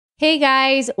Hey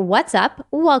guys, what's up?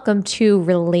 Welcome to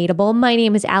Relatable. My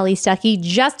name is Ali Stuckey.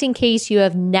 Just in case you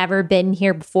have never been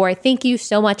here before, thank you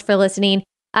so much for listening.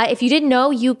 If you didn't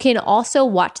know, you can also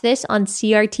watch this on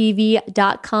crtv.com/Ali.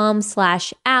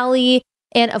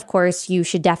 And of course, you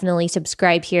should definitely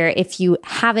subscribe here if you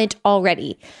haven't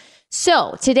already.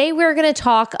 So today we're going to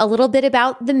talk a little bit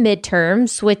about the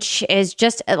midterms, which is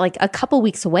just like a couple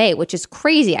weeks away, which is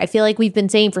crazy. I feel like we've been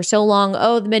saying for so long,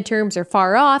 oh, the midterms are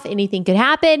far off, anything could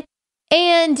happen.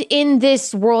 And in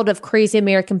this world of crazy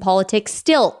American politics,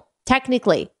 still,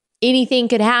 technically, anything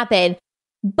could happen.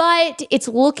 But it's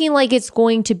looking like it's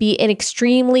going to be an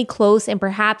extremely close and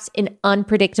perhaps an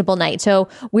unpredictable night. So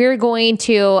we're going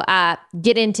to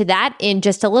get into that in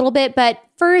just a little bit. But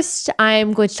first,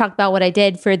 I'm going to talk about what I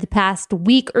did for the past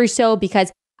week or so, because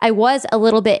I was a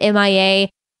little bit MIA.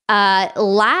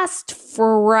 Last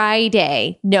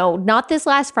Friday, no, not this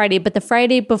last Friday, but the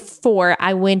Friday before,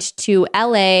 I went to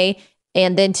LA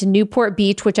and then to Newport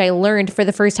Beach, which I learned for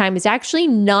the first time is actually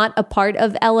not a part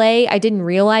of LA. I didn't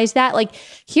realize that. Like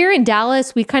here in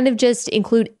Dallas, we kind of just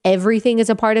include everything as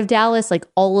a part of Dallas. Like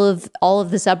all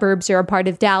of the suburbs are a part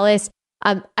of Dallas.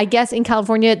 I guess in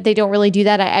California, they don't really do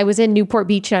that. I was in Newport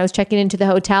Beach and I was checking into the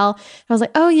hotel. I was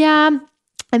like, oh yeah,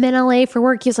 I'm in LA for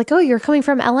work. He was like, oh, you're coming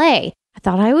from LA. I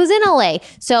thought I was in LA.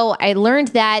 So I learned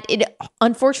that it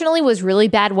unfortunately was really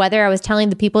bad weather. I was telling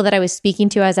the people that I was speaking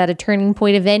to, I was at a Turning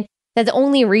Point event, that the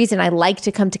only reason I like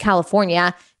to come to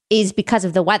California is because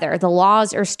of the weather. The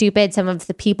laws are stupid. Some of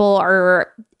the people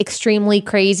are extremely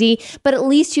crazy, but at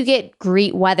least you get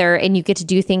great weather and you get to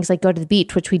do things like go to the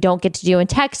beach, which we don't get to do in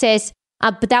Texas.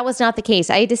 But that was not the case.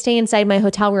 I had to stay inside my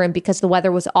hotel room because the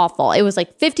weather was awful. It was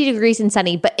like 50 degrees and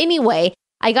sunny. But anyway,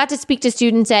 I got to speak to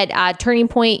students at Turning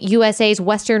Point USA's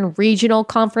Western Regional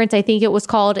Conference, I think it was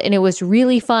called, and it was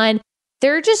really fun.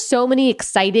 There are just so many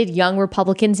excited young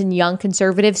Republicans and young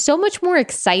conservatives, so much more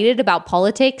excited about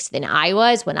politics than I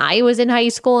was when I was in high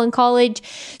school and college.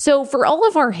 So for all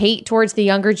of our hate towards the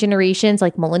younger generations,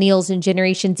 like millennials and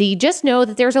Generation Z, just know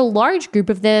that there's a large group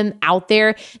of them out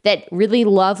there that really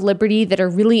love liberty, that are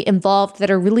really involved, that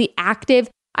are really active.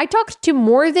 I talked to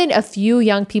more than a few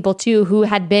young people too who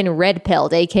had been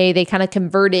red-pilled, aka they kind of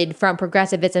converted from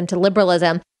progressivism to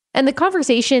liberalism. And the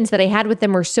conversations that I had with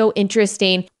them were so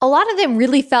interesting. A lot of them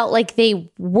really felt like they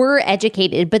were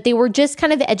educated, but they were just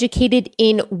kind of educated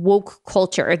in woke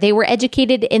culture. They were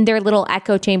educated in their little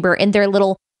echo chamber, in their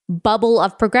little bubble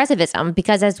of progressivism,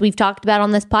 because as we've talked about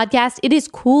on this podcast, it is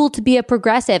cool to be a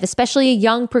progressive, especially a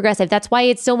young progressive. That's why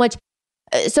it's so much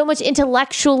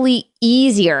intellectually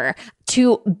easier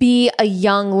to be a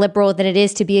young liberal than it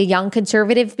is to be a young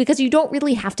conservative, because you don't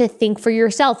really have to think for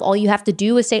yourself. All you have to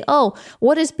do is say, oh,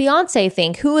 what does Beyonce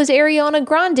think? Who is Ariana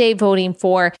Grande voting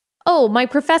for? Oh, my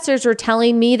professors are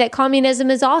telling me that communism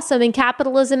is awesome and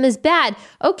capitalism is bad.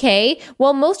 Okay,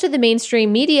 well, most of the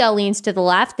mainstream media leans to the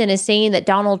left and is saying that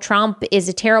Donald Trump is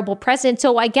a terrible president.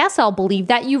 So I guess I'll believe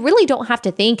that. You really don't have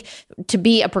to think to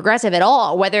be a progressive at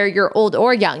all, whether you're old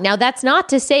or young. Now, that's not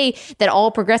to say that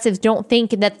all progressives don't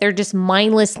think and that they're just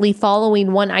mindlessly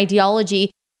following one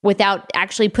ideology without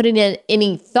actually putting in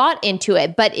any thought into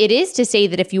it. But it is to say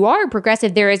that if you are a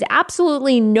progressive, there is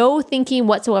absolutely no thinking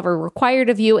whatsoever required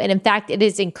of you. And in fact, it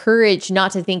is encouraged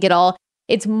not to think at all.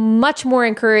 It's much more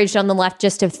encouraged on the left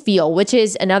just to feel, which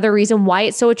is another reason why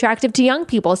it's so attractive to young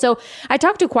people. So I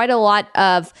talked to quite a lot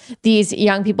of these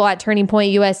young people at Turning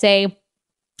Point USA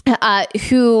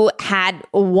who had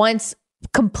once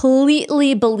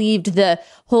completely believed the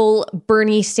whole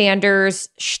Bernie Sanders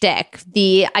shtick,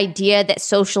 the idea that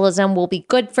socialism will be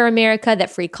good for America, that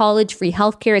free college, free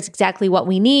healthcare is exactly what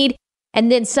we need.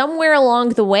 And then somewhere along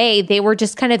the way, they were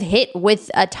just kind of hit with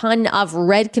a ton of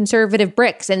red conservative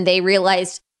bricks, and they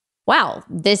realized, wow,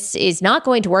 this is not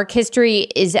going to work. History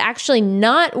is actually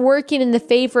not working in the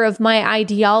favor of my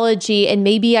ideology, and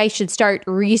maybe I should start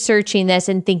researching this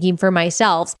and thinking for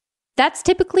myself. That's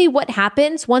typically what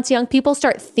happens once young people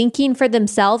start thinking for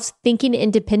themselves, thinking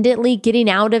independently, getting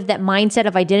out of that mindset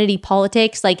of identity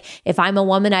politics. Like, if I'm a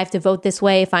woman, I have to vote this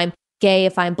way. If I'm gay,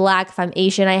 if I'm Black, if I'm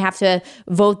Asian, I have to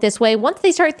vote this way. Once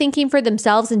they start thinking for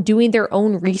themselves and doing their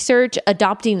own research,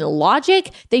 adopting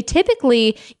logic, they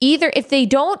typically either, if they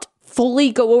don't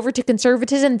fully go over to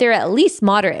conservatism, they're at least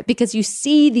moderate, because you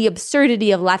see the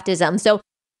absurdity of leftism. So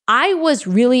I was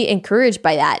really encouraged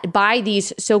by that, by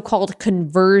these so-called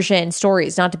conversion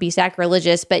stories, not to be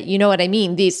sacrilegious, but you know what I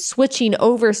mean, these switching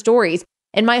over stories.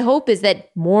 And my hope is that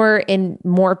more and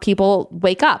more people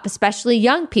wake up, especially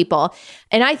young people.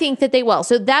 And I think that they will.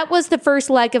 So that was the first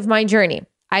leg of my journey.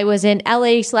 I was in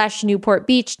LA/Newport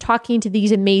Beach talking to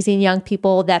these amazing young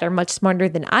people that are much smarter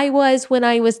than I was when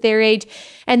I was their age.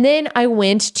 And then I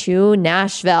went to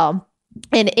Nashville.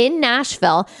 And in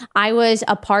Nashville, I was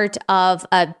a part of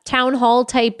a town hall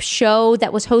type show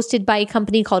that was hosted by a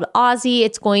company called Aussie.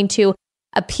 It's going to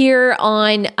appear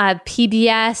on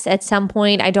PBS at some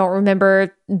point. I don't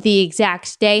remember the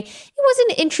exact day. It was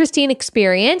an interesting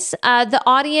experience. The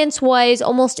audience was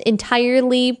almost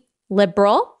entirely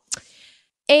liberal.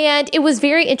 And it was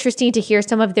very interesting to hear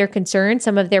some of their concerns,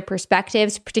 some of their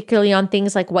perspectives, particularly on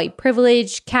things like white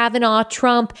privilege, Kavanaugh,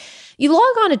 Trump. You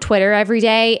log on to Twitter every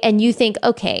day and you think,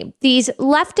 okay, these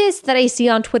leftists that I see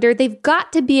on Twitter, they've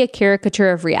got to be a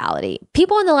caricature of reality.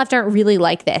 People on the left aren't really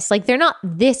like this. Like, they're not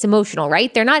this emotional,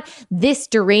 right? They're not this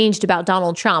deranged about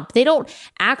Donald Trump. They're not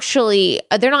actually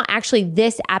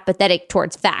this apathetic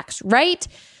towards facts, right?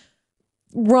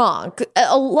 Wrong.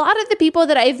 A lot of the people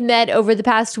that I've met over the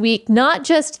past week, not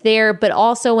just there, but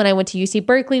also when I went to UC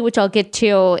Berkeley, which I'll get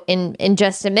to in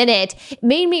just a minute,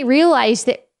 made me realize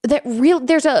that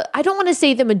I don't want to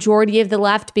say the majority of the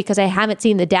left because I haven't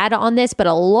seen the data on this, but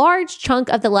a large chunk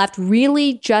of the left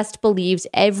really just believes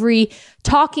every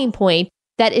talking point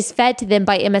that is fed to them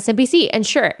by MSNBC. And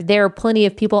sure, there are plenty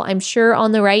of people, I'm sure,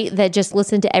 on the right that just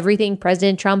listen to everything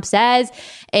President Trump says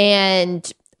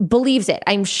and believes it.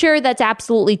 I'm sure that's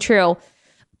absolutely true.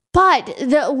 But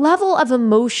the level of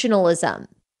emotionalism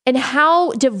and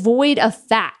how devoid of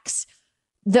facts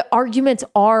the arguments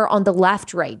are on the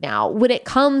left right now when it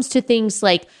comes to things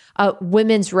like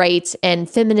women's rights and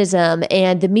feminism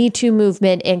and the Me Too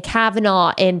movement and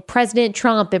Kavanaugh and President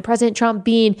Trump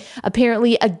being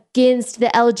apparently against the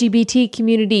LGBT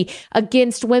community,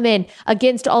 against women,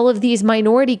 against all of these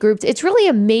minority groups. It's really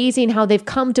amazing how they've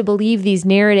come to believe these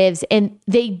narratives and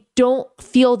they don't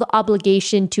feel the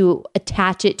obligation to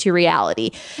attach it to reality.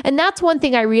 And that's one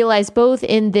thing I realized both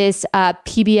in this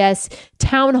PBS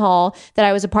town hall that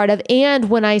I was a part of and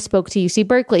when I spoke to UC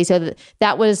Berkeley. So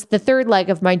that was the third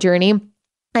leg of my journey.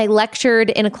 I lectured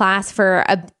in a class for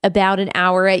about an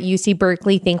hour at UC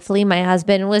Berkeley. Thankfully, my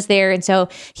husband was there, and so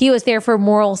he was there for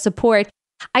moral support.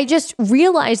 I just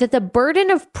realized that the burden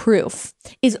of proof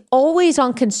is always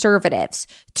on conservatives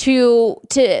to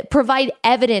provide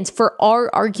evidence for our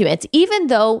arguments, even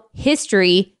though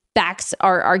history backs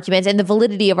our arguments and the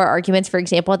validity of our arguments. For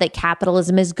example, that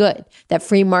capitalism is good, that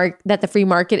the free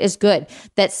market is good,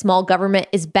 that small government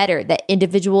is better, that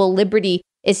individual liberty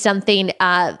is something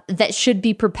that should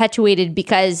be perpetuated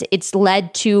because it's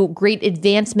led to great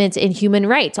advancements in human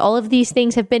rights. All of these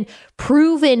things have been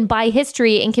proven by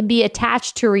history and can be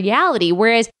attached to reality,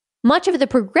 whereas much of the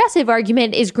progressive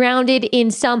argument is grounded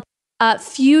in some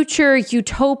future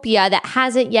utopia that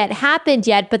hasn't yet happened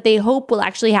yet, but they hope will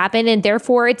actually happen, and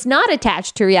therefore it's not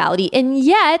attached to reality. And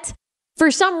yet, for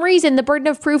some reason, the burden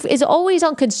of proof is always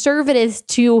on conservatives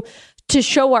to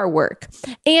show our work.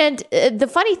 And the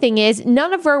funny thing is,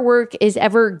 none of our work is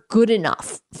ever good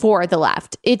enough for the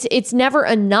left. It's never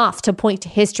enough to point to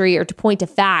history or to point to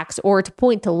facts or to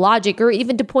point to logic or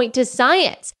even to point to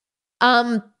science.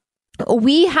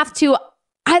 We have to,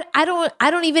 I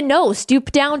don't even know,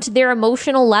 stoop down to their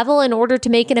emotional level in order to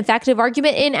make an effective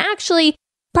argument. And actually,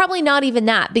 probably not even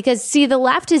that, because see, the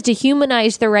left has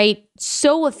dehumanized the right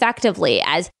so effectively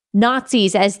as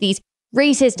Nazis, as these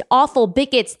racist, awful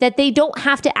bigots, that they don't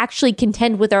have to actually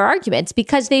contend with our arguments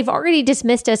because they've already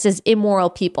dismissed us as immoral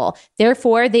people.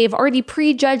 Therefore, they've already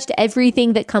prejudged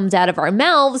everything that comes out of our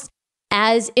mouths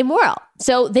as immoral.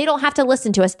 So they don't have to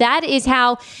listen to us. That is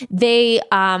how they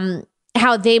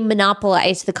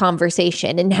monopolize the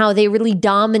conversation and how they really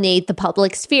dominate the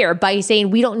public sphere by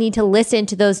saying we don't need to listen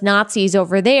to those Nazis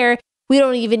over there. We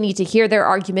don't even need to hear their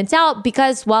arguments out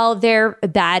because, well, they're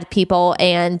bad people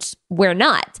and we're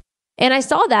not. And I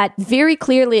saw that very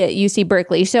clearly at UC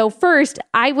Berkeley. So first,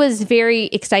 I was very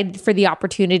excited for the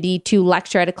opportunity to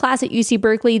lecture at a class at UC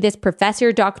Berkeley. This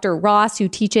professor, Dr. Ross, who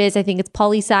teaches, I think it's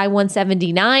Poli-Sci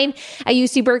 179 at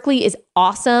UC Berkeley, is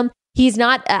awesome. He's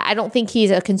not, I don't think he's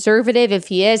a conservative. If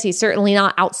he is, he's certainly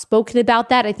not outspoken about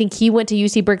that. I think he went to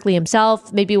UC Berkeley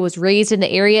himself, maybe was raised in the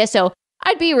area. So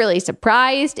I'd be really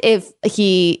surprised if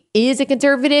he is a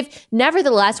conservative.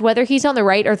 Nevertheless, whether he's on the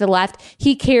right or the left,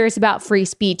 he cares about free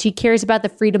speech. He cares about the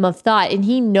freedom of thought. And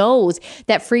he knows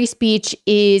that free speech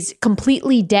is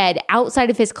completely dead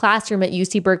outside of his classroom at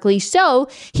UC Berkeley. So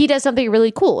he does something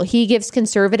really cool. He gives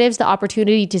conservatives the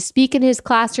opportunity to speak in his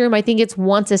classroom. I think it's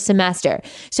once a semester.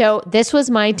 So this was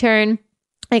my turn.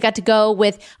 I got to go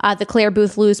with the Claire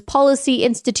Booth Lewis Policy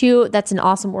Institute. That's an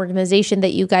awesome organization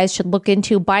that you guys should look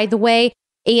into, by the way.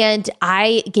 And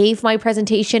I gave my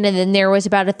presentation, and then there was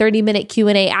about a 30-minute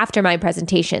Q&A after my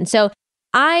presentation. So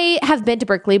I have been to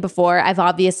Berkeley before. I've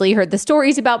obviously heard the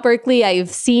stories about Berkeley. I've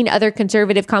seen other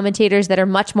conservative commentators that are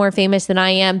much more famous than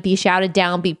I am be shouted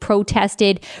down, be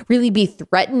protested, really be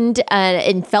threatened,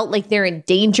 and felt like they're in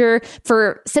danger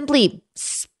for simply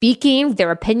speaking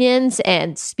their opinions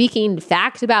and speaking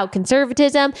facts about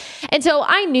conservatism. And so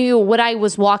I knew what I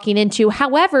was walking into.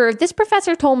 However, this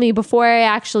professor told me before I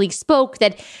actually spoke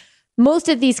that most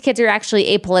of these kids are actually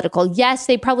apolitical. Yes,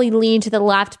 they probably lean to the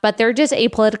left, but they're just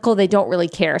apolitical. They don't really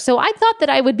care. So I thought that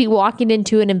I would be walking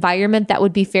into an environment that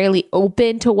would be fairly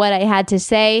open to what I had to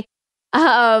say.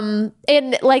 And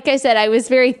like I said, I was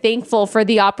very thankful for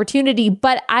the opportunity,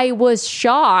 but I was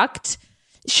shocked,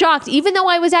 even though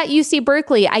I was at UC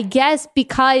Berkeley, I guess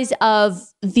because of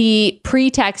the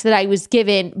pretext that I was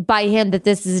given by him that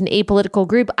this is an apolitical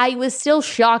group, I was still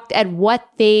shocked at what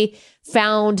they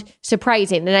found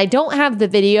surprising. And I don't have the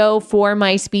video for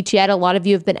my speech yet. A lot of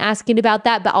you have been asking about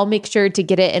that, but I'll make sure to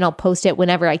get it and I'll post it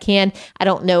whenever I can. I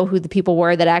don't know who the people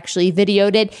were that actually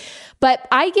videoed it, but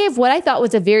I gave what I thought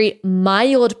was a very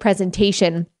mild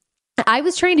presentation. I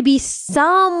was trying to be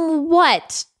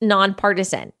somewhat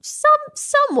nonpartisan,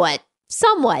 somewhat.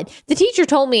 The teacher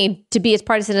told me to be as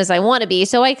partisan as I want to be,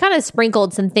 so I kind of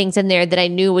sprinkled some things in there that I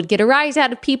knew would get a rise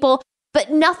out of people, but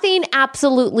nothing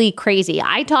absolutely crazy.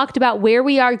 I talked about where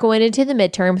we are going into the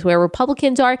midterms, where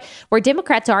Republicans are, where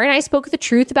Democrats are, and I spoke the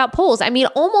truth about polls. I mean,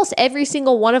 almost every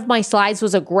single one of my slides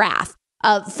was a graph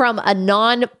from a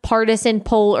nonpartisan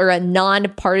poll or a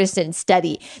nonpartisan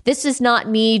study. This is not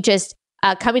me just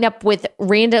coming up with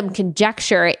random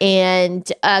conjecture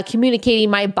and communicating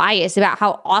my bias about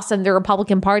how awesome the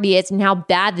Republican Party is and how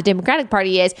bad the Democratic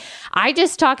Party is. I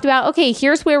just talked about, okay,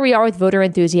 here's where we are with voter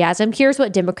enthusiasm. Here's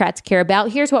what Democrats care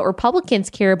about. Here's what Republicans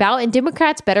care about. And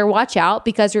Democrats better watch out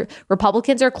because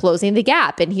Republicans are closing the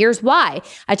gap. And here's why.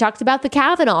 I talked about the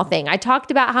Kavanaugh thing. I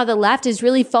talked about how the left has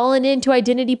really fallen into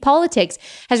identity politics,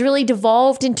 has really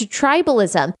devolved into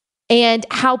tribalism, and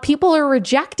how people are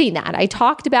rejecting that. I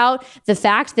talked about the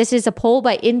fact, this is a poll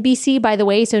by NBC, by the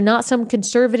way, so not some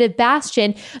conservative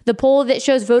bastion, the poll that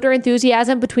shows voter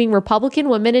enthusiasm between Republican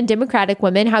women and Democratic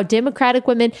women, how Democratic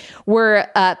women were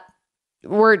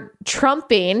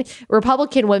trumping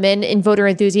Republican women in voter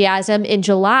enthusiasm in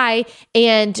July,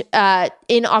 and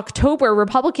in October,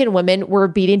 Republican women were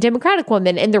beating Democratic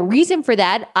women. And the reason for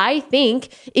that, I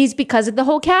think, is because of the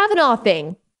whole Kavanaugh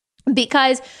thing,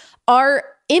 because our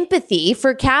empathy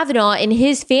for Kavanaugh and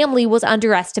his family was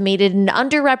underestimated and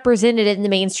underrepresented in the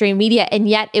mainstream media, and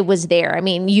yet it was there. I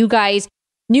mean, you guys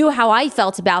knew how I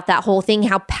felt about that whole thing,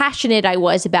 how passionate I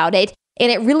was about it, and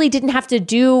it really didn't have to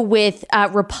do with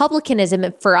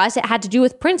republicanism for us. It had to do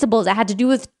with principles. It had to do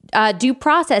with due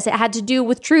process. It had to do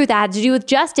with truth. It had to do with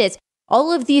justice.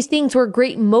 All of these things were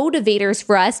great motivators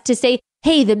for us to say,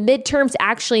 hey, the midterms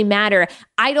actually matter.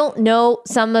 I don't know,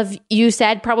 some of you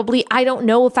said probably, I don't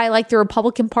know if I like the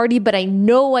Republican Party, but I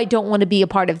know I don't want to be a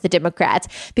part of the Democrats,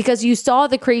 because you saw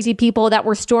the crazy people that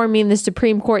were storming the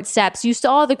Supreme Court steps. You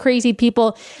saw the crazy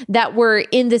people that were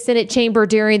in the Senate chamber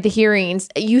during the hearings.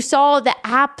 You saw the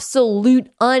absolute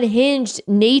unhinged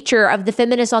nature of the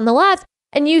feminists on the left.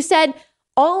 And you said,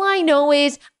 all I know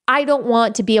is I don't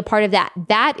want to be a part of that.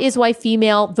 That is why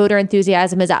female voter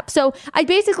enthusiasm is up. So I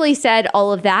basically said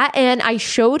all of that, and I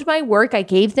showed my work. I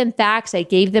gave them facts. I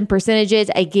gave them percentages.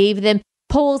 I gave them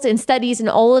polls and studies and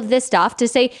all of this stuff to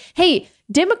say, hey,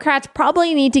 Democrats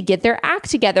probably need to get their act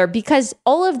together, because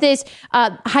all of this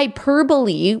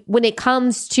hyperbole when it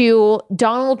comes to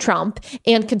Donald Trump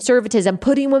and conservatism,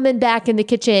 putting women back in the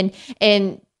kitchen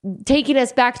and taking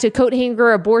us back to coat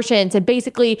hanger abortions, and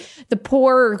basically the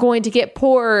poor are going to get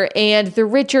poorer and the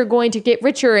rich are going to get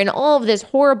richer, and all of this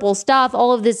horrible stuff,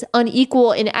 all of this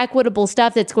unequal, inequitable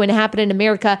stuff that's going to happen in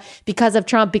America because of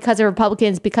Trump, because of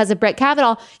Republicans, because of Brett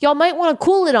Kavanaugh. Y'all might want to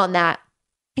cool it on that,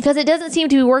 because it doesn't seem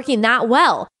to be working that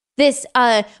well. This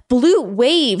blue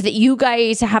wave that you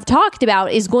guys have talked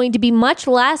about is going to be much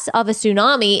less of a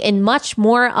tsunami and much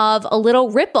more of a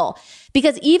little ripple.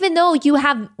 Because even though you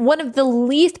have one of the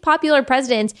least popular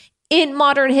presidents in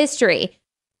modern history,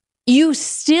 you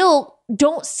still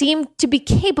don't seem to be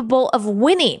capable of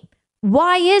winning.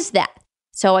 Why is that?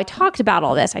 So I talked about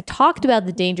all this. I talked about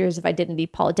the dangers of identity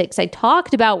politics. I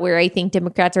talked about where I think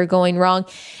Democrats are going wrong.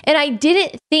 And I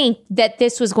didn't think that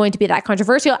this was going to be that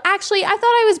controversial. Actually, I thought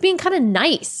I was being kind of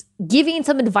nice, giving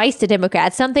some advice to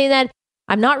Democrats, something that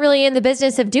I'm not really in the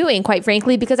business of doing, quite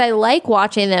frankly, because I like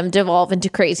watching them devolve into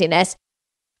craziness.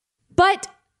 But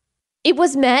it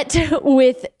was met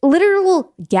with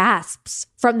literal gasps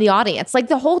from the audience. Like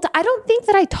the whole time, I don't think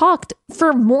that I talked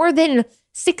for more than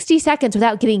 60 seconds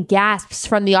without getting gasps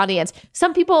from the audience.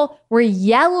 Some people were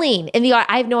yelling in the,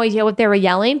 I have no idea what they were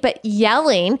yelling, but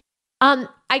yelling.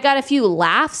 I got a few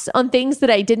laughs on things that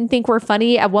I didn't think were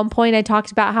funny. At one point, I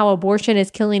talked about how abortion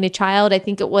is killing a child. I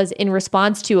think it was in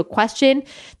response to a question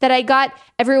that I got.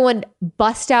 Everyone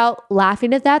bust out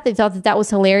laughing at that. They thought that that was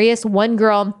hilarious. One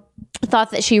girl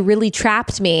thought that she really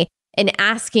trapped me in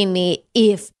asking me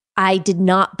if I did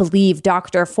not believe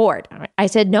Dr. Ford. I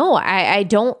said, no, I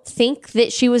don't think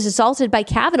that she was assaulted by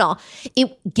Kavanaugh.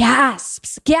 It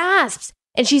gasps.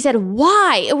 And she said,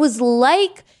 why? It was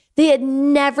like they had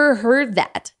never heard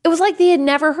that. It was like they had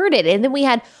never heard it. And then we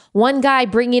had one guy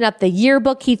bringing up the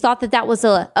yearbook. He thought that that was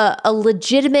a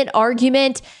legitimate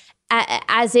argument,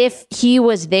 as if he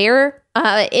was there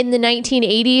in the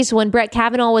 1980s when Brett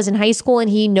Kavanaugh was in high school and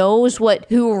he knows who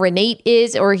Renate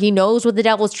is, or he knows what the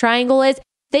Devil's Triangle is.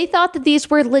 They thought that these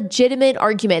were legitimate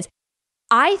arguments.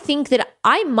 I think that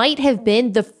I might have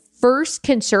been the first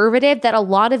conservative that a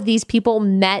lot of these people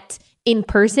met in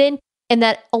person and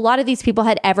that a lot of these people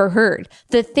had ever heard.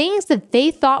 The things that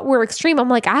they thought were extreme, I'm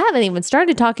like, I haven't even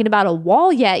started talking about a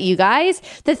wall yet, you guys.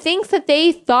 The things that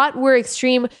they thought were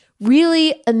extreme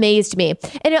really amazed me.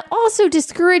 And it also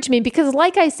discouraged me because,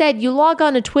 like I said, you log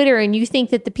on to Twitter and you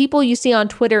think that the people you see on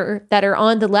Twitter that are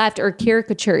on the left are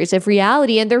caricatures of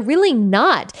reality, and they're really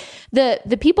not.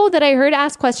 The people that I heard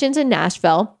ask questions in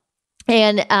Nashville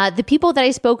and the people that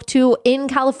I spoke to in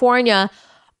California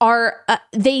are,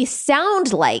 they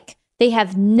sound like they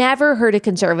have never heard a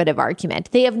conservative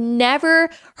argument. They have never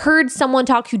heard someone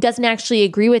talk who doesn't actually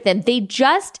agree with them. They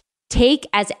just take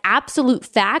as absolute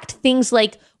fact things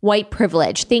like white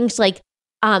privilege, things like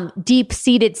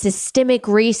deep-seated systemic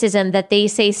racism that they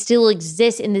say still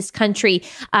exists in this country,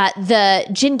 the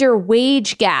gender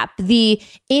wage gap, the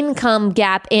income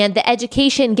gap, and the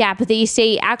education gap they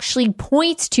say actually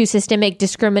points to systemic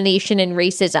discrimination and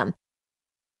racism.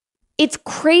 It's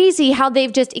crazy how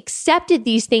they've just accepted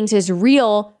these things as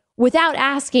real without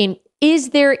asking, is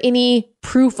there any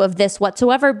proof of this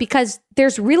whatsoever? Because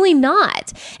there's really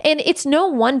not. And it's no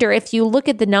wonder if you look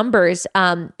at the numbers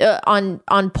on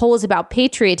polls about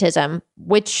patriotism,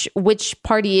 which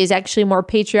party is actually more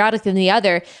patriotic than the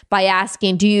other, by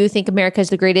asking, do you think America is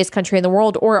the greatest country in the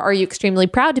world, or are you extremely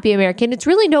proud to be American? It's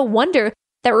really no wonder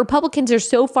that Republicans are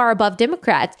so far above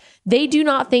Democrats. They do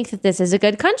not think that this is a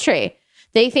good country.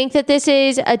 They think that this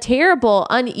is a terrible,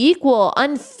 unequal,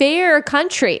 unfair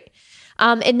country.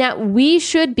 And that we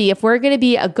should be, if we're going to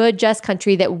be a good, just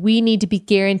country, that we need to be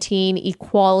guaranteeing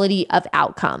equality of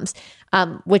outcomes,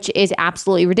 which is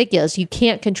absolutely ridiculous. You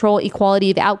can't control equality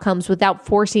of outcomes without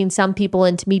forcing some people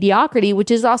into mediocrity,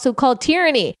 which is also called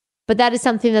tyranny. But that is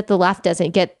something that the left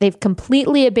doesn't get. They've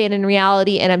completely abandoned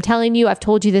reality. And I'm telling you, I've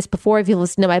told you this before, if you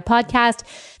listen to my podcast,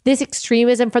 this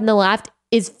extremism from the left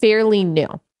is fairly new.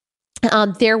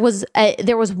 There was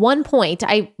one point,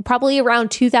 probably around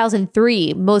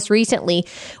 2003, most recently,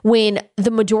 when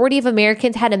the majority of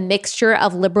Americans had a mixture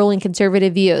of liberal and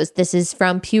conservative views. This is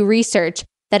from Pew Research.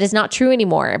 That is not true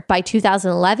anymore. By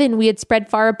 2011, we had spread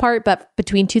far apart, but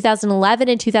between 2011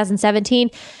 and 2017,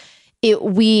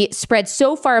 we spread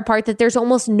so far apart that there's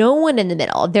almost no one in the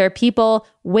middle. There are people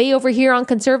way over here on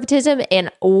conservatism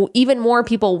and even more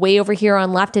people way over here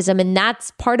on leftism. And that's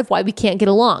part of why we can't get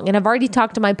along. And I've already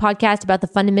talked to my podcast about the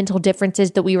fundamental differences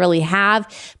that we really have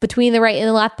between the right and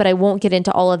the left, but I won't get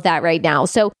into all of that right now.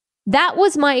 So that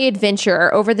was my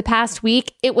adventure over the past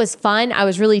week. It was fun. I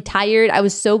was really tired. I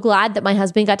was so glad that my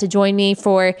husband got to join me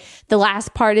for the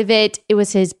last part of it. It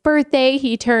was his birthday.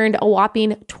 He turned a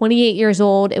whopping 28 years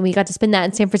old, and we got to spend that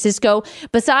in San Francisco.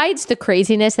 Besides the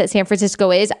craziness that San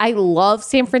Francisco is, I love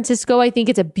San Francisco. I think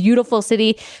it's a beautiful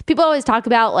city. People always talk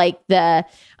about like the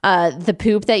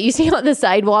poop that you see on the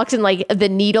sidewalks and like the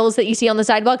needles that you see on the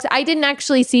sidewalks. I didn't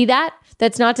actually see that.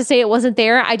 That's not to say it wasn't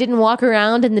there. I didn't walk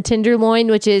around in the Tenderloin,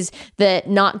 which is the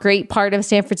not great part of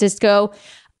San Francisco.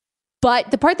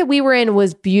 But the part that we were in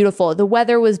was beautiful. The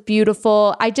weather was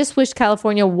beautiful. I just wish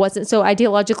California wasn't so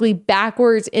ideologically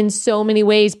backwards in so many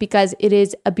ways, because it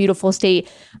is a beautiful state.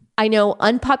 I know,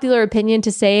 unpopular opinion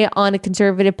to say on a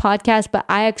conservative podcast, but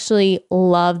I actually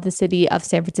love the city of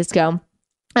San Francisco.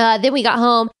 Then we got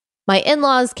home. My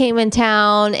in-laws came in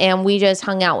town and we just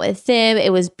hung out with them.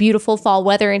 It was beautiful fall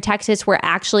weather in Texas. We're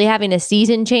actually having a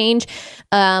season change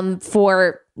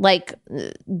for like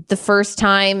the first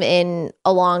time in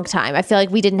a long time. I feel like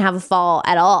we didn't have a fall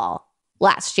at all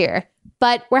last year,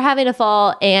 but we're having a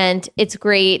fall and it's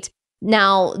great.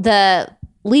 Now, the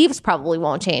leaves probably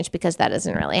won't change because that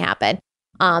doesn't really happen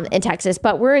in Texas,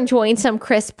 but we're enjoying some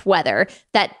crisp weather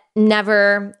that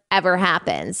never, ever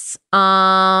happens.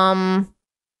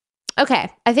 Okay,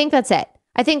 I think that's it.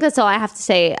 I think that's all I have to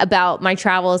say about my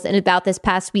travels and about this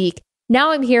past week.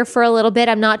 Now I'm here for a little bit.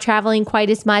 I'm not traveling quite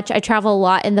as much. I travel a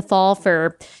lot in the fall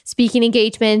for speaking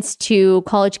engagements to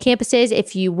college campuses.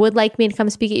 If you would like me to come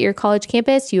speak at your college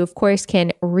campus, you of course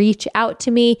can reach out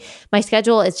to me. My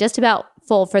schedule is just about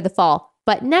full for the fall,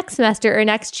 but next semester or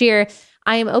next year,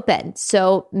 I am open.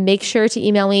 So make sure to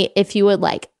email me if you would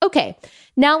like. Okay.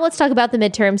 Now let's talk about the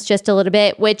midterms just a little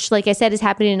bit, which, like I said, is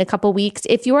happening in a couple weeks.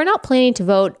 If you are not planning to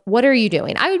vote, what are you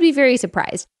doing? I would be very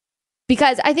surprised,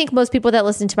 because I think most people that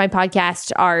listen to my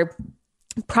podcast are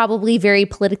probably very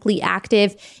politically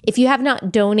active. If you have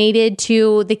not donated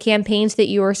to the campaigns that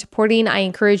you are supporting, I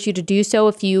encourage you to do so.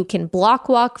 If you can block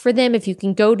walk for them, if you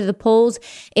can go to the polls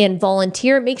and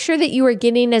volunteer, make sure that you are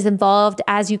getting as involved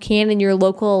as you can in your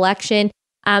local election.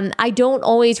 I don't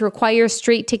always require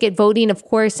straight ticket voting. Of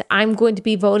course, I'm going to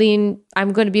be voting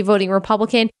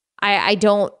Republican. I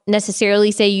don't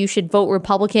necessarily say you should vote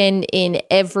Republican in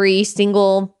every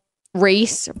single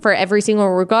race for every single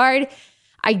regard.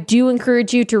 I do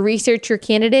encourage you to research your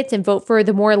candidates and vote for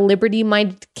the more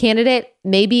liberty-minded candidate,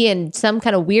 maybe in some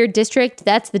kind of weird district.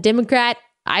 That's the Democrat.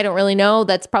 I don't really know.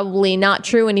 That's probably not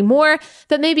true anymore,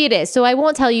 but maybe it is. So I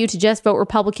won't tell you to just vote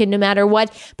Republican no matter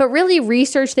what, but really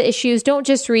research the issues. Don't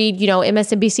just read,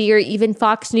 MSNBC or even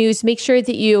Fox News. Make sure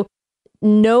that you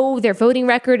know their voting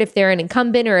record, if they're an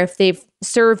incumbent or if they've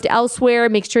served elsewhere.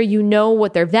 Make sure you know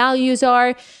what their values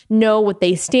are, know what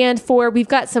they stand for. We've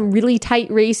got some really tight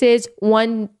races.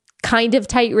 One kind of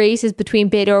tight race is between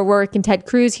Beto O'Rourke and Ted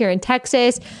Cruz here in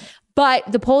Texas, but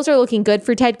the polls are looking good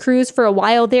for Ted Cruz. For a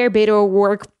while there, Beto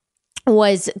O'Rourke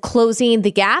was closing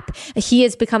the gap. He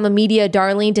has become a media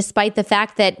darling, despite the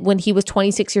fact that when he was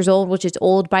 26 years old, which is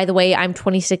old, by the way, I'm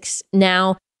 26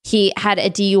 now, he had a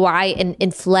DUI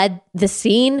and fled the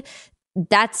scene.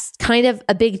 That's kind of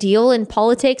a big deal in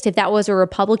politics. If that was a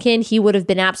Republican, he would have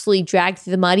been absolutely dragged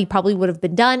through the mud. He probably would have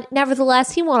been done.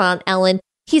 Nevertheless, he went on Ellen.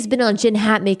 He's been on Jen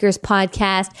Hatmaker's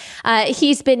podcast.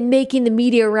 He's been making the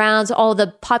media rounds, all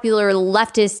the popular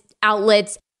leftist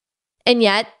outlets. And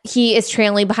yet he is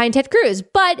trailing behind Ted Cruz.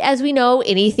 But as we know,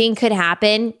 anything could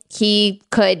happen. He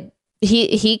could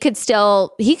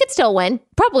still win.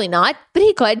 Probably not, but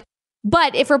he could.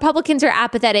 But if Republicans are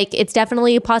apathetic, it's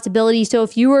definitely a possibility. So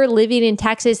if you are living in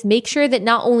Texas, make sure that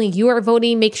not only you are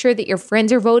voting, make sure that your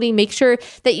friends are voting, make sure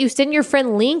that you send your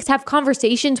friend links, have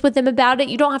conversations with them about it.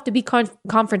 You don't have to be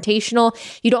confrontational.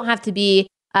 You don't have to be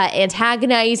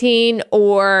antagonizing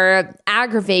or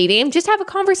aggravating. Just have a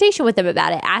conversation with them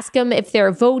about it. Ask them if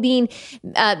they're voting.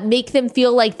 Make them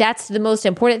feel like that's the most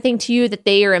important thing to you, that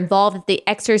they are involved, that they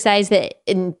exercise the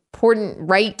important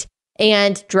right,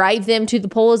 and drive them to the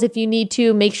polls if you need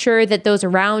to. Make sure that those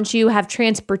around you have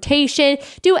transportation.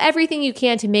 Do everything you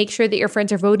can to make sure that your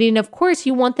friends are voting. And of course,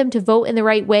 you want them to vote in the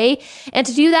right way. And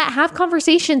to do that, have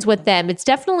conversations with them. It's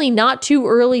definitely not too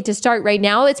early to start right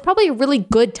now. It's probably a really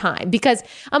good time, because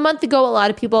a month ago, a lot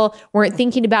of people weren't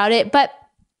thinking about it.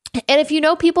 And if you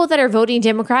know people that are voting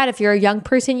Democrat, if you're a young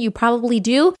person, you probably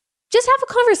do. Just have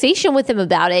a conversation with them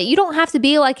about it. You don't have to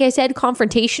be, like I said,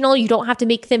 confrontational. You don't have to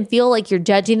make them feel like you're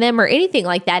judging them or anything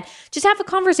like that. Just have a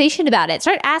conversation about it.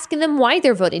 Start asking them why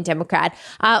they're voting Democrat,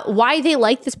 why they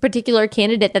like this particular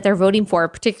candidate that they're voting for,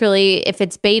 particularly if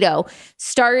it's Beto.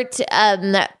 Start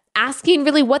asking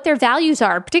really what their values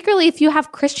are, particularly if you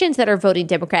have Christians that are voting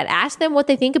Democrat. Ask them what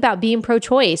they think about being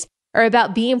pro-choice or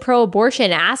about being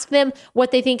pro-abortion. Ask them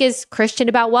what they think is Christian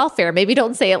about welfare. Maybe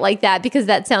don't say it like that, because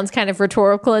that sounds kind of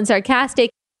rhetorical and sarcastic,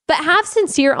 but have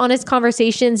sincere, honest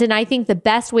conversations. And I think the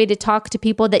best way to talk to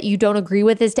people that you don't agree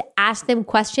with is to ask them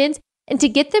questions and to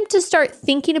get them to start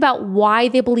thinking about why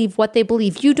they believe what they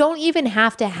believe. You don't even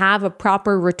have to have a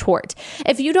proper retort.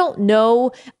 If you don't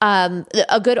know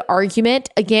a good argument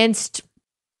against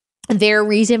their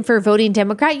reason for voting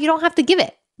Democrat, you don't have to give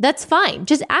it. That's fine.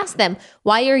 Just ask them,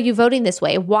 why are you voting this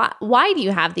way? Why do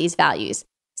you have these values?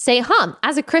 Say,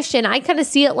 as a Christian, I kind of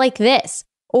see it like this.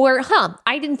 Or,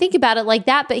 I didn't think about it like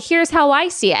that, but here's how I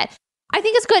see it. I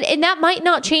think it's good. And that might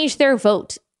not change their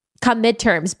vote come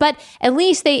midterms, but at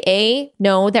least they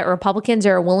know that Republicans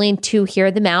are willing to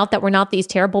hear them out, that we're not these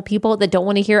terrible people that don't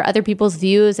want to hear other people's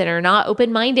views and are not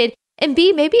open-minded. And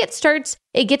B, maybe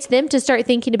it gets them to start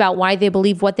thinking about why they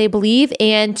believe what they believe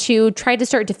and to try to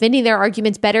start defending their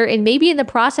arguments better. And maybe in the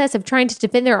process of trying to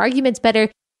defend their arguments better,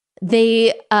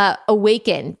 they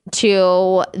awaken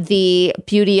to the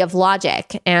beauty of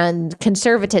logic and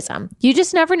conservatism. You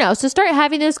just never know. So start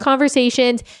having those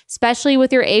conversations, especially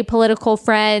with your apolitical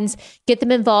friends. Get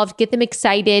them involved, get them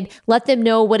excited, let them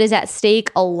know what is at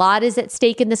stake. A lot is at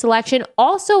stake in this election.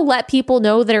 Also let people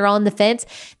know that are on the fence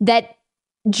that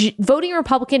voting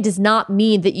Republican does not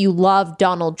mean that you love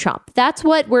Donald Trump. That's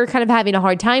what we're kind of having a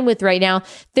hard time with right now.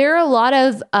 There are a lot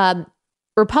of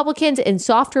Republicans and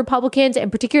soft Republicans,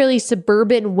 and particularly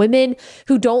suburban women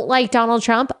who don't like Donald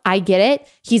Trump. I get it.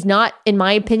 He's not, in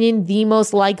my opinion, the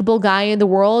most likable guy in the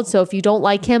world. So if you don't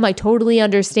like him, I totally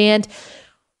understand.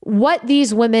 What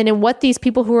these women and what these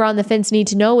people who are on the fence need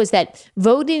to know is that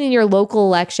voting in your local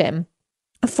election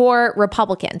for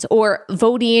Republicans or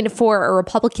voting for a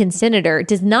Republican senator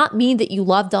does not mean that you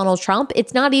love Donald Trump.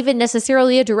 It's not even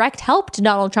necessarily a direct help to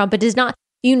Donald Trump. It does not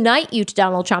unite you to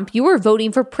Donald Trump. You are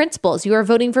voting for principles. You are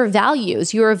voting for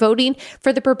values. You are voting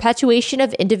for the perpetuation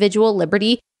of individual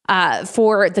liberty,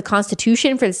 for the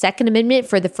Constitution, for the Second Amendment,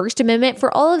 for the First Amendment,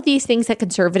 for all of these things that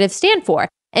conservatives stand for.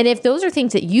 And if those are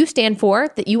things that you stand for,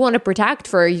 that you want to protect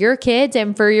for your kids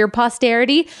and for your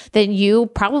posterity, then you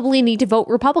probably need to vote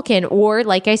Republican or,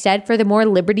 like I said, for the more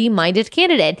liberty-minded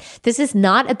candidate. This is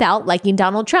not about liking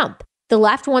Donald Trump. The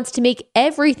left wants to make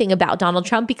everything about Donald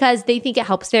Trump because they think it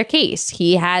helps their case.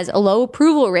 He has a low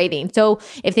approval rating. So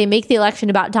if they make the election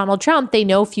about Donald Trump, they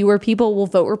know fewer people will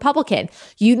vote Republican.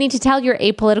 You need to tell your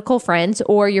apolitical friends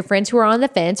or your friends who are on the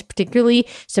fence, particularly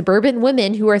suburban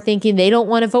women who are thinking they don't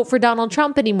want to vote for Donald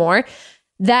Trump anymore,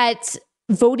 that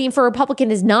voting for Republican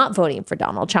is not voting for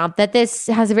Donald Trump, that this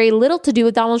has very little to do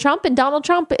with Donald Trump, and Donald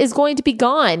Trump is going to be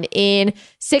gone in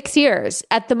 6 years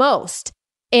at the most.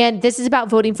 And this is about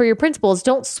voting for your principles.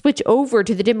 Don't switch over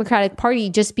to the Democratic Party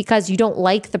just because you don't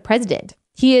like the president.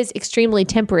 He is extremely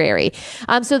temporary.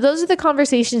 So those are the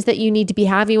conversations that you need to be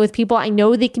having with people. I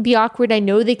know they can be awkward. I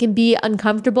know they can be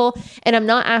uncomfortable. And I'm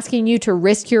not asking you to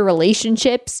risk your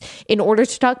relationships in order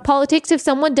to talk politics. If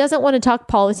someone doesn't want to talk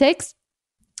politics,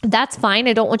 that's fine.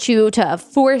 I don't want you to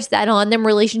force that on them.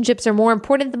 Relationships are more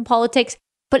important than politics.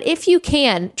 But if you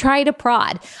can, try to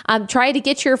prod. Try to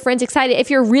get your friends excited. If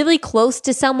you're really close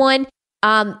to someone,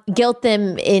 guilt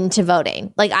them into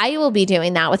voting. Like I will be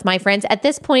doing that with my friends. At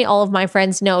this point, all of my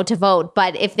friends know to vote.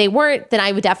 But if they weren't, then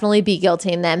I would definitely be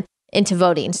guilting them into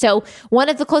voting. So one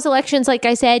of the close elections, like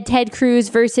I said, Ted Cruz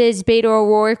versus Beto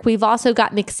O'Rourke. We've also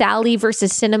got McSally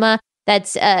versus Sinema.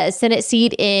 That's a Senate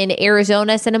seat in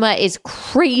Arizona. Sinema is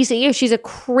crazy. She's a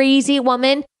crazy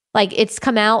woman. Like it's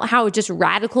come out how just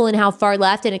radical and how far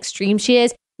left and extreme she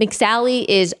is. McSally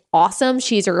is awesome.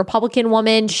 She's a Republican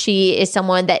woman. She is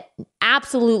someone that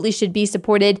absolutely should be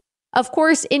supported. Of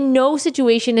course, in no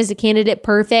situation is a candidate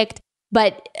perfect,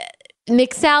 but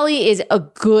McSally is a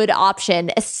good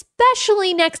option,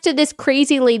 especially next to this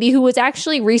crazy lady who was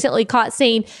actually recently caught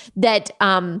saying that,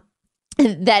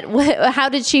 how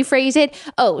did she phrase it?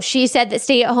 Oh, she said that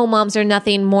stay-at-home moms are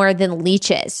nothing more than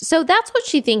leeches. So that's what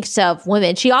she thinks of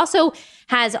women. She also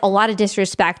has a lot of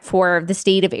disrespect for the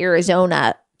state of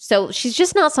Arizona. So she's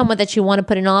just not someone that you want to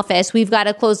put in office. We've got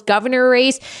a close governor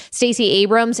race, Stacey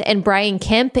Abrams and Brian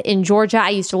Kemp in Georgia. I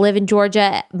used to live in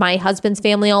Georgia. My husband's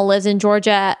family all lives in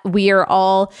Georgia. We are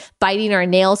all biting our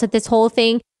nails at this whole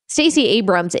thing. Stacey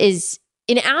Abrams is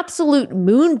an absolute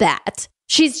moonbat.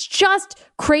 She's just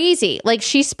crazy. Like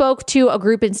she spoke to a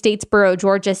group in Statesboro,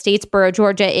 Georgia. Statesboro,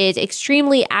 Georgia is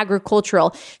extremely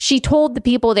agricultural. She told the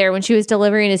people there when she was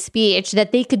delivering a speech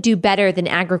that they could do better than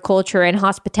agriculture and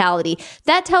hospitality.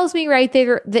 That tells me right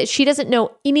there that she doesn't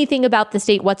know anything about the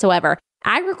state whatsoever.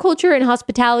 Agriculture and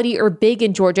hospitality are big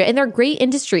in Georgia, and they're great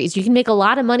industries. You can make a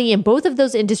lot of money in both of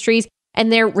those industries, and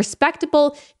they're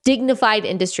respectable, dignified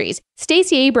industries.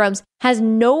 Stacey Abrams has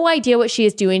no idea what she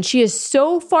is doing. She is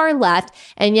so far left,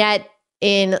 and yet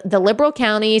in the liberal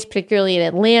counties, particularly in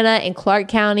Atlanta and Clark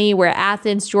County, where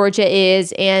Athens, Georgia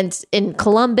is, and in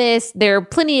Columbus, there are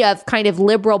plenty of kind of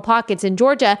liberal pockets in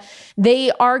Georgia.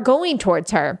 They are going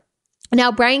towards her. Now,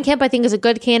 Brian Kemp, I think, is a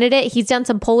good candidate. He's done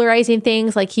some polarizing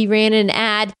things, like he ran an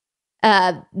ad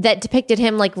that depicted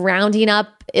him like rounding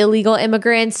up illegal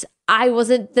immigrants. I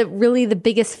wasn't really the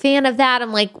biggest fan of that.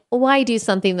 I'm like, why do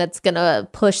something that's going to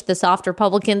push the soft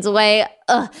Republicans away?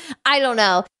 I don't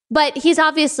know. But he's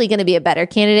obviously going to be a better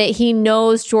candidate. He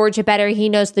knows Georgia better. He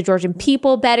knows the Georgian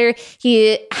people better.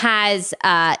 He has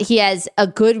a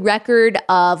good record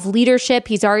of leadership.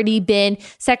 He's already been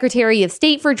Secretary of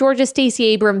State for Georgia. Stacey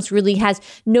Abrams really has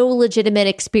no legitimate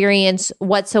experience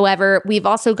whatsoever. We've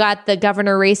also got the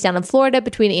governor race down in Florida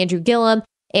between Andrew Gillum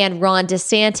and Ron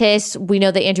DeSantis. We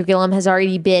know that Andrew Gillum has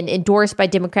already been endorsed by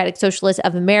Democratic Socialists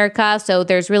of America, so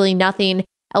there's really nothing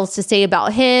else to say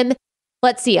about him.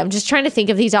 Let's see. I'm just trying to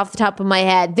think of these off the top of my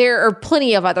head. There are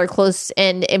plenty of other close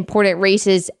and important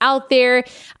races out there.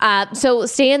 So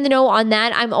stay in the know on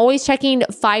that. I'm always checking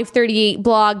 538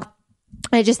 blog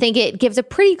I just think it gives a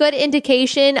pretty good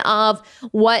indication of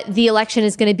what the election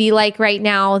is going to be like right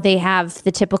now. They have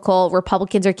the typical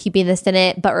Republicans are keeping the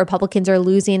Senate, but Republicans are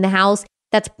losing the House.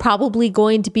 That's probably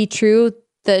going to be true.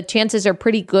 The chances are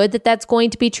pretty good that that's going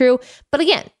to be true. But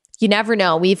again, you never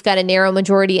know. We've got a narrow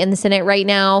majority in the Senate right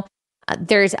now.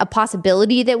 There's a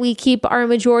possibility that we keep our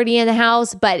majority in the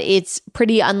House, but it's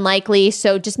pretty unlikely.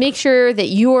 So just make sure that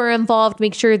you are involved.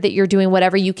 Make sure that you're doing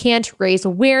whatever you can to raise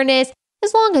awareness,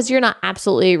 as long as you're not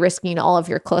absolutely risking all of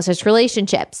your closest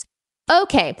relationships.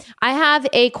 Okay, I have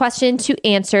a question to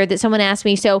answer that someone asked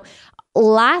me. So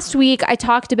last week I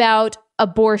talked about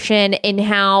abortion and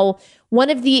how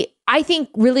I think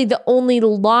really the only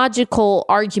logical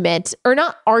argument, or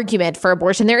not argument for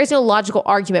abortion, there is no logical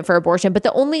argument for abortion, but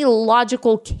the only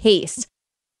logical case,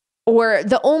 or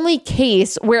the only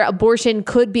case where abortion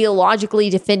could be logically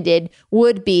defended,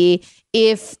 would be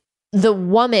if the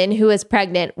woman who is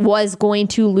pregnant was going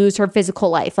to lose her physical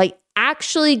life, like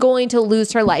actually going to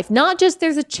lose her life. Not just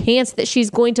there's a chance that she's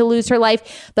going to lose her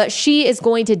life, but she is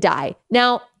going to die.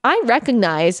 Now, I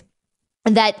recognize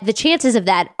that the chances of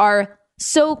that are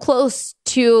so close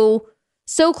to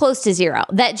zero.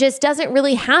 That just doesn't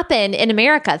really happen in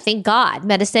America. Thank God.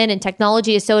 Medicine and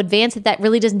technology is so advanced that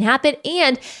really doesn't happen.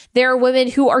 And there are women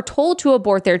who are told to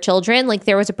abort their children. Like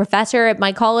there was a professor at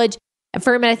my college,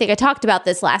 Furman, I think I talked about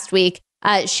this last week.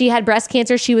 She had breast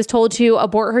cancer. She was told to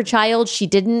abort her child. She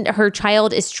didn't. Her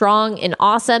child is strong and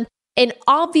awesome. And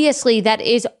obviously that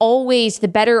is always the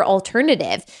better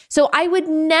alternative. So I would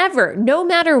never, no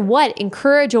matter what,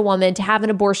 encourage a woman to have an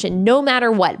abortion, no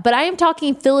matter what. But I am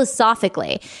talking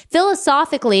philosophically.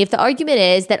 Philosophically, if the argument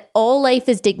is that all life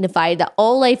is dignified, that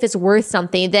all life is worth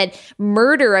something, that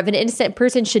murder of an innocent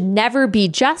person should never be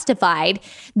justified,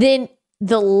 then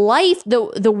the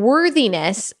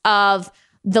worthiness of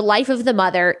the life of the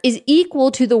mother is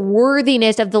equal to the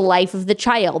worthiness of the life of the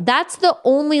child. That's the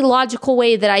only logical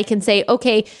way that I can say,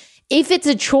 okay, if it's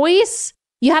a choice,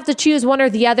 you have to choose one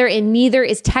or the other, and neither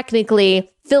is technically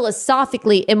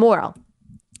philosophically immoral.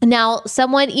 Now,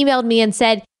 someone emailed me and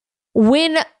said,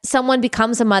 when someone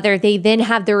becomes a mother, they then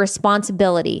have the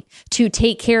responsibility to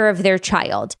take care of their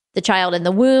child, the child in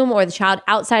the womb or the child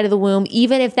outside of the womb,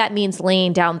 even if that means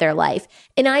laying down their life.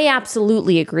 And I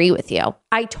absolutely agree with you.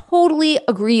 I totally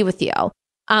agree with you.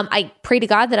 I pray to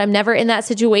God that I'm never in that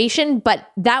situation, but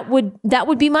that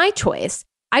would be my choice.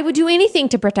 I would do anything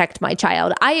to protect my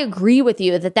child. I agree with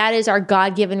you that that is our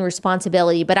God-given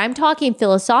responsibility, but I'm talking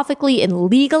philosophically and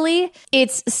legally.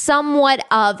 It's somewhat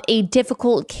of a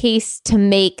difficult case to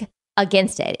make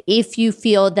against it if you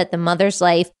feel that the mother's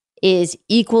life is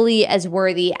equally as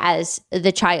worthy as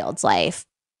the child's life.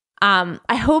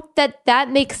 I hope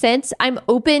that makes sense. I'm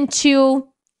open to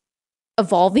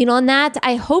evolving on that.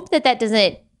 I hope that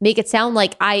doesn't make it sound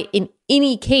like I, in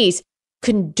any case,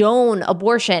 condone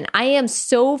abortion. I am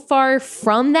so far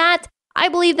from that. I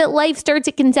believe that life starts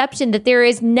at conception, that there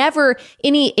is never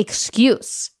any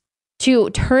excuse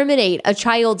to terminate a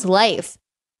child's life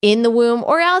in the womb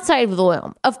or outside of the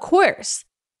womb, of course.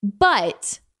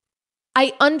 But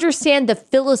I understand the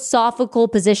philosophical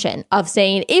position of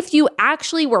saying if you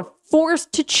actually were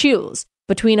forced to choose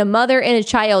between a mother and a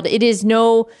child, it is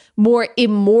no more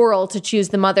immoral to choose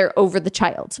the mother over the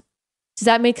child. Does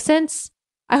that make sense?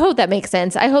 I hope that makes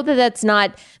sense. I hope that that's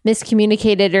not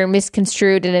miscommunicated or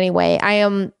misconstrued in any way. I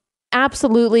am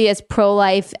absolutely as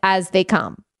pro-life as they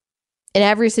come in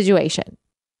every situation.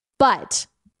 But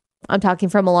I'm talking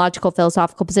from a logical,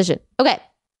 philosophical position. Okay.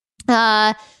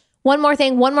 One more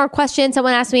thing, one more question.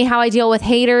 Someone asked me how I deal with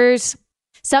haters.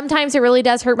 Sometimes it really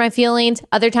does hurt my feelings.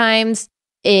 Other times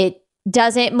it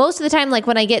doesn't. Most of the time, like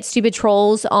when I get stupid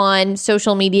trolls on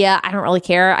social media, I don't really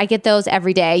care. I get those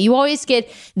every day. You always get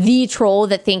the troll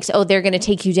that thinks, oh, they're going to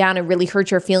take you down and really hurt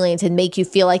your feelings and make you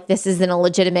feel like this isn't a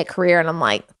legitimate career. And I'm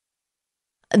like,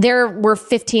 there were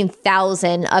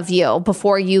 15,000 of you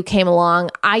before you came along.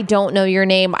 I don't know your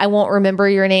name. I won't remember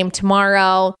your name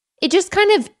tomorrow. It just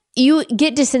kind of, you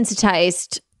get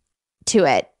desensitized to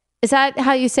it. Is that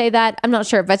how you say that? I'm not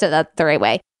sure if I said that the right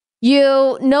way.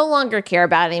 You no longer care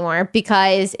about it anymore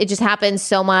because it just happens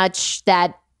so much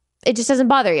that it just doesn't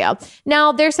bother you.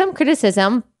 Now, there's some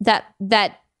criticism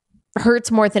that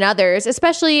hurts more than others,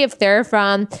 especially if they're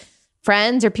from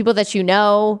friends or people that you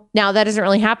know. Now, that doesn't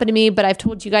really happen to me, but I've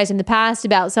told you guys in the past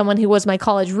about someone who was my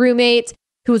college roommate,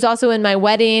 who was also in my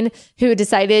wedding, who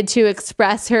decided to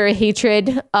express her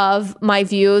hatred of my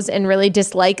views and really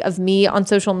dislike of me on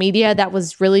social media. That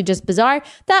was really just bizarre.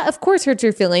 That, of course, hurts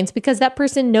your feelings because that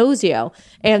person knows you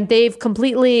and they've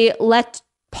completely let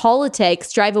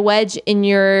politics drive a wedge in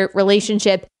your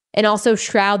relationship and also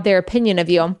shroud their opinion of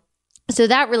you. So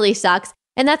that really sucks.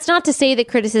 And that's not to say that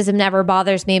criticism never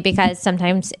bothers me, because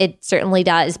sometimes it certainly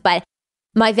does. But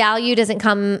my value doesn't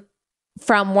come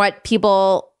from what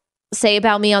people say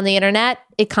about me on the internet.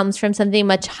 It comes from something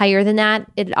much higher than that.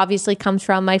 It obviously comes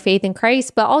from my faith in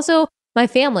Christ, but also my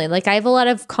family. Like, I have a lot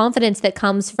of confidence that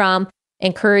comes from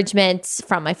encouragement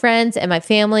from my friends and my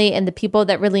family and the people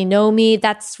that really know me.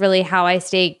 That's really how I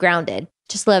stay grounded.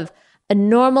 Just live a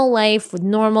normal life with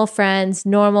normal friends,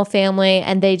 normal family,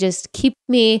 and they just keep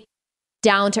me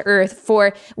down to earth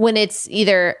for when it's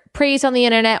either praise on the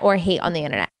internet or hate on the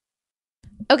internet.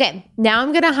 Okay, now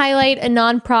I'm going to highlight a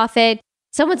nonprofit.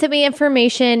 Someone sent me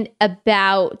information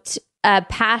about a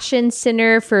Passion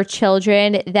Center for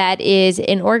Children. That is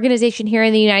an organization here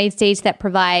in the United States that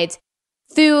provides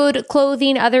food,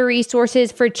 clothing, other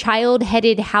resources for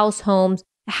child-headed households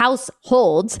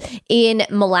in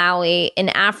Malawi, in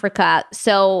Africa.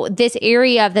 So this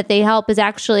area that they help is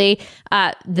actually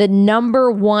the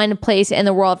number one place in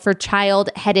the world for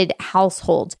child-headed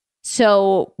households.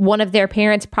 So one of their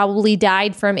parents probably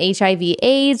died from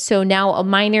HIV/AIDS. So now a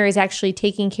minor is actually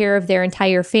taking care of their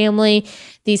entire family.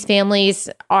 These families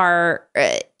are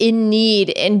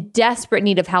in desperate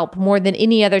need of help more than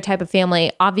any other type of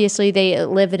family. Obviously, they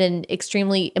live in an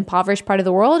extremely impoverished part of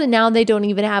the world, and now they don't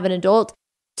even have an adult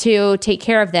to take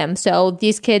care of them. So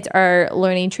these kids are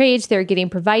learning trades. They're getting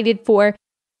provided for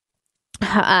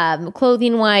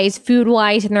clothing wise, food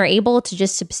wise, and they're able to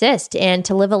just subsist and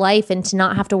to live a life and to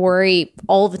not have to worry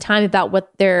all the time about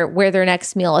where their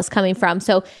next meal is coming from.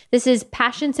 So this is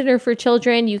Passion Center for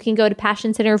Children. You can go to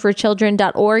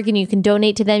passioncenterforchildren.org and you can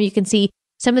donate to them. You can see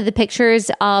some of the pictures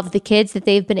of the kids that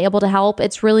they've been able to help.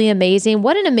 It's really amazing.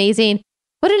 What an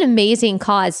amazing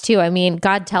cause too. I mean,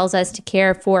 God tells us to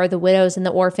care for the widows and the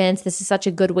orphans. This is such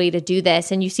a good way to do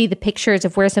this. And you see the pictures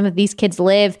of where some of these kids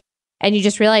live, and you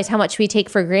just realize how much we take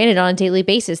for granted on a daily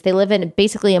basis. They live in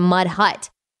basically a mud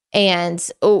hut, and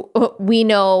we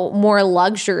know more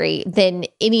luxury than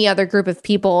any other group of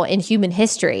people in human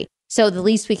history. So the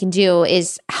least we can do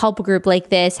is help a group like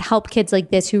this, help kids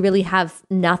like this who really have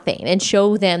nothing, and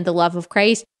show them the love of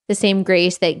Christ, the same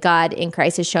grace that God in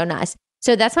Christ has shown us.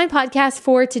 So that's my podcast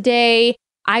for today.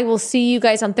 I will see you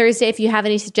guys on Thursday. If you have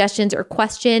any suggestions or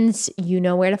questions, you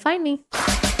know where to find me.